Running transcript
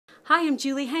Hi, I'm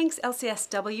Julie Hanks,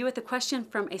 LCSW, with a question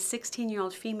from a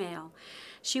 16-year-old female.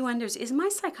 She wonders, is my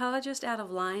psychologist out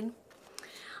of line?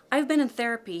 I've been in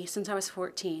therapy since I was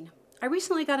 14. I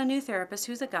recently got a new therapist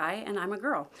who's a guy and I'm a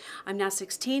girl. I'm now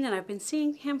 16 and I've been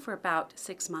seeing him for about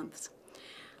 6 months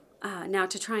now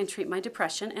to try and treat my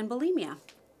depression and bulimia.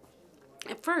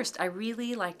 At first, I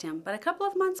really liked him, but a couple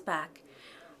of months back,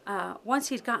 once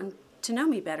he'd gotten to know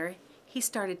me better, he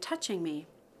started touching me.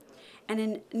 And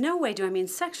in no way do I mean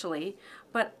sexually,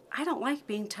 but I don't like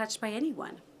being touched by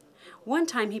anyone. One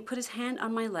time he put his hand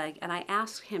on my leg and I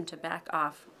asked him to back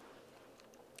off.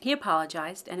 He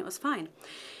apologized and it was fine.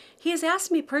 He has asked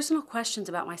me personal questions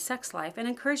about my sex life and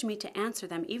encouraged me to answer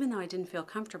them even though I didn't feel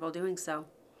comfortable doing so.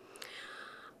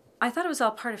 I thought it was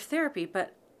all part of therapy,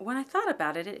 but when I thought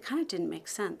about it, it kind of didn't make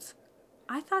sense.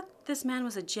 I thought this man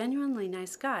was a genuinely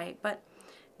nice guy, but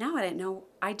now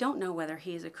I don't know whether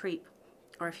he is a creep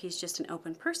or if he's just an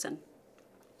open person.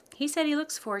 He said he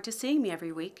looks forward to seeing me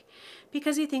every week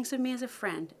because he thinks of me as a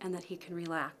friend and that he can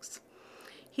relax.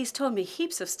 He's told me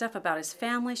heaps of stuff about his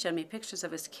family, showed me pictures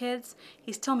of his kids.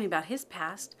 He's told me about his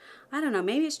past. I don't know,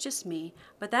 maybe it's just me,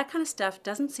 but that kind of stuff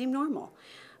doesn't seem normal.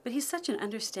 But he's such an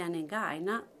understanding guy,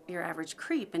 not your average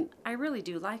creep, and I really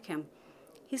do like him.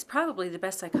 He's probably the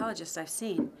best psychologist I've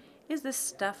seen. Is this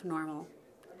stuff normal?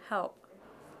 Help.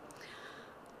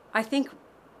 I think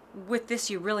with this,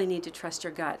 you really need to trust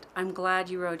your gut. I'm glad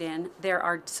you wrote in. There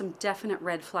are some definite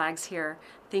red flags here,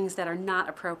 things that are not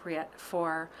appropriate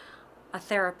for a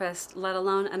therapist, let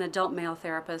alone an adult male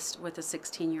therapist with a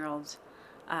 16-year-old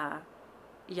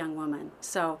young woman.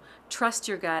 So trust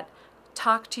your gut,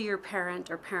 talk to your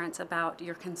parent or parents about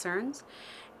your concerns,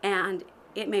 and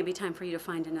it may be time for you to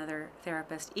find another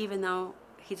therapist, even though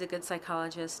he's a good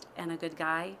psychologist and a good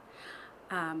guy.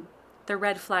 The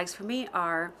red flags for me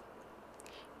are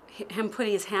him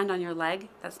putting his hand on your leg.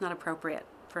 That's not appropriate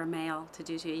for a male to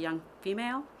do to a young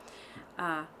female.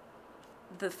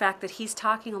 The fact that he's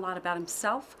talking a lot about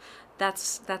himself,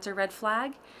 that's a red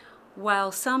flag.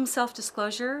 While some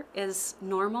self-disclosure is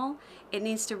normal, it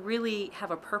needs to really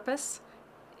have a purpose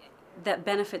that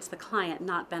benefits the client,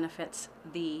 not benefits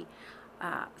the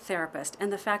therapist.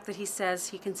 And the fact that he says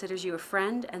he considers you a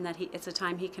friend and that it's a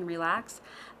time he can relax,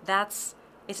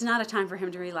 it's not a time for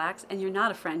him to relax, and you're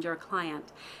not a friend, you're a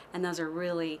client. And those are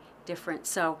really different.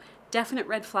 So definite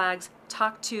red flags,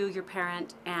 talk to your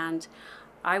parent, and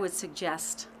I would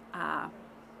suggest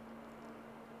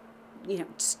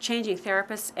changing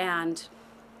therapists and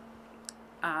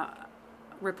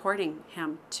reporting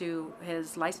him to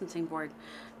his licensing board,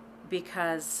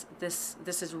 because this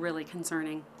is really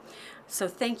concerning. So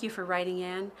thank you for writing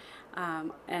in,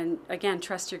 and again,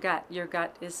 trust your gut. Your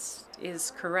gut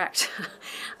is correct.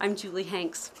 I'm Julie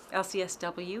Hanks,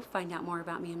 LCSW. Find out more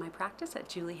about me and my practice at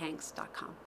juliehanks.com.